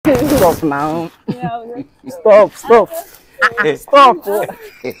stop now. Yeah, Stop. Stop.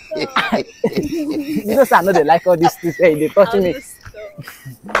 You know, I know they like all these things. Hey, they touching me.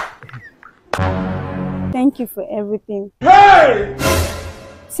 Thank you for everything. Hey!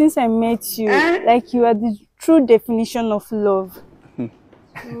 Since I met you, like you are the true definition of love.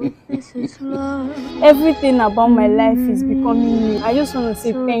 This is love. Everything about my life is becoming new. I just want to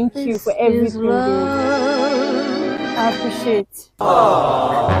say thank you for everything. I appreciate.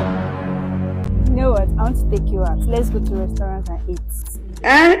 You know what? I want to take you out. Let's go to restaurants and eat.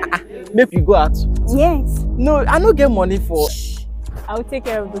 Make you go out. Yes. No, I don't get money for. I will take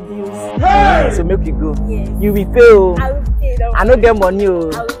care of the bills. Hey! So make you go. Yes. You will pay. Oh. I will pay. Don't I don't get money. Oh.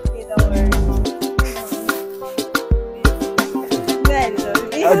 I will pay. Don't worry.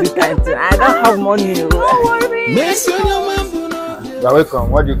 All this kind of thing. I don't have money. Don't worry. You're welcome.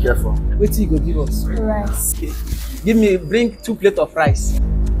 What do you care for? What you go give us? Rice. Okay. Bring 2 plates of rice.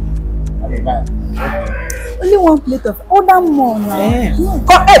 Only 1 plate of order more now. Yeah. No.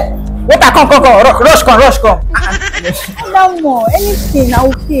 Come, hey! Water, come. Rush, come. Order more. Anything, I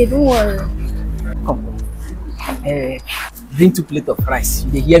will pay. Don't worry. Come. Bring 2 plates of rice.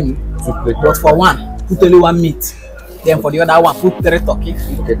 You hear me? 2 plates. But for one, put only 1 meat. Then for the other one, put 3 turkey.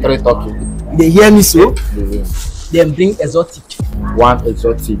 Okay, 3 turkey. They hear me so? Yeah. Then bring exotic. 1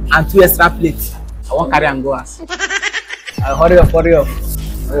 exotic. And 2 extra plates. I won't carry and go as. Hurry up.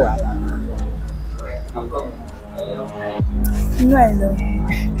 You know I love you.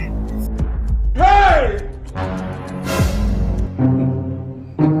 Hey!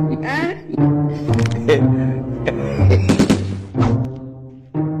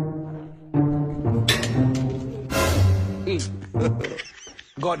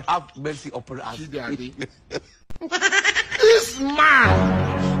 God have mercy upon us. This man!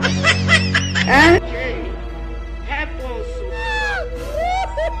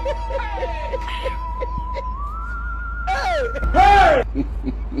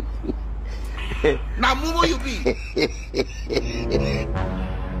 Now move you be.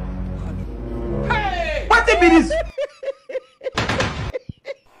 Hey! What the be this?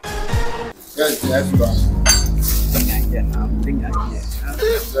 Yes, Bring that here.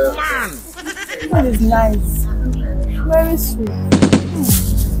 This man! That is nice. Very sweet.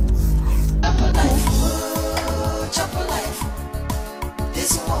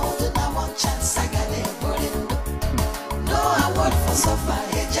 This world and I want chance I got it burning. No, I want for suffer.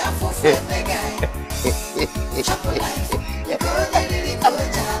 A job for the guy. Chop life. You go really go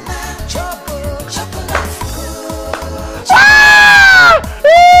jana. Chop life.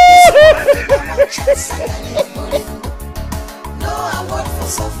 Chance I got it burning. No, I want for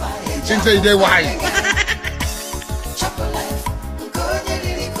suffer. Since they why? Chop life. Go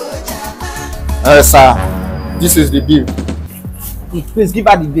really go jana. sir. This is the bill. Please give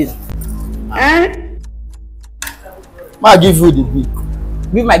her the bill. Ma give you the bill.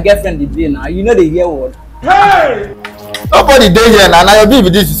 Give my girlfriend the bill now. You know the year word. Hey! Nobody dey here now. Now your bill be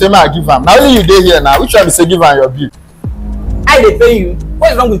this. You say ma give am. Now only you dey here now. Which one be say give am your bill? I dey pay you.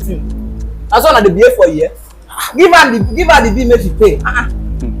 What is wrong with you? That's one of the bill for you. Give her the bill make she pay.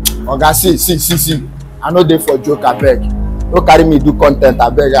 Oga, see. I no dey for joke abeg. No carry me do content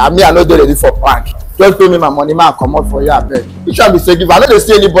abeg. I no dey ready for prank. Just pay me my money, man. Comot for here abeg. Which one be say give? I no dey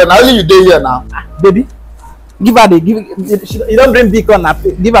see anybody. Now only you dey here now. Baby, give her you don't bring big on her.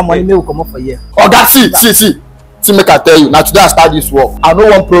 Give her money, make we comot for here. Oga, see, make I tell you. Now today I start this work. I no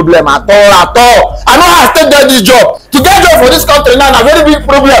want problem at all. I know how I take get this job. To get job for this country now na very big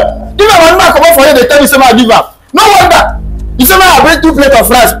problem. Give me money, man. Comot for here. They tell me say I give am. No wonder. You say I bring 2 plates of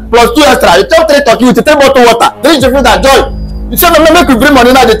rice plus 2 extra. You chop 3 turkey with 3 bottle water. Drink your food and joy. You say make you bring money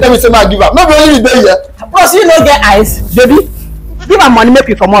now. They tell me say I give am. No be only you dey here. Plus you no get eyes, baby. Give her money, make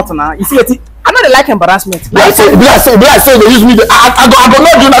you come out now. You see it? I know they like embarrassment. Be like say they use me. I go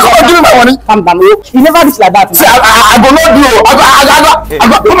not do now. Come on, give me my money. Calm down. You never reach like that. Say I go not do. I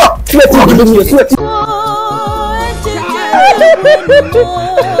go. Come on. See what you do me. See what you.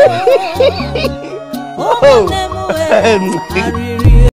 Oh,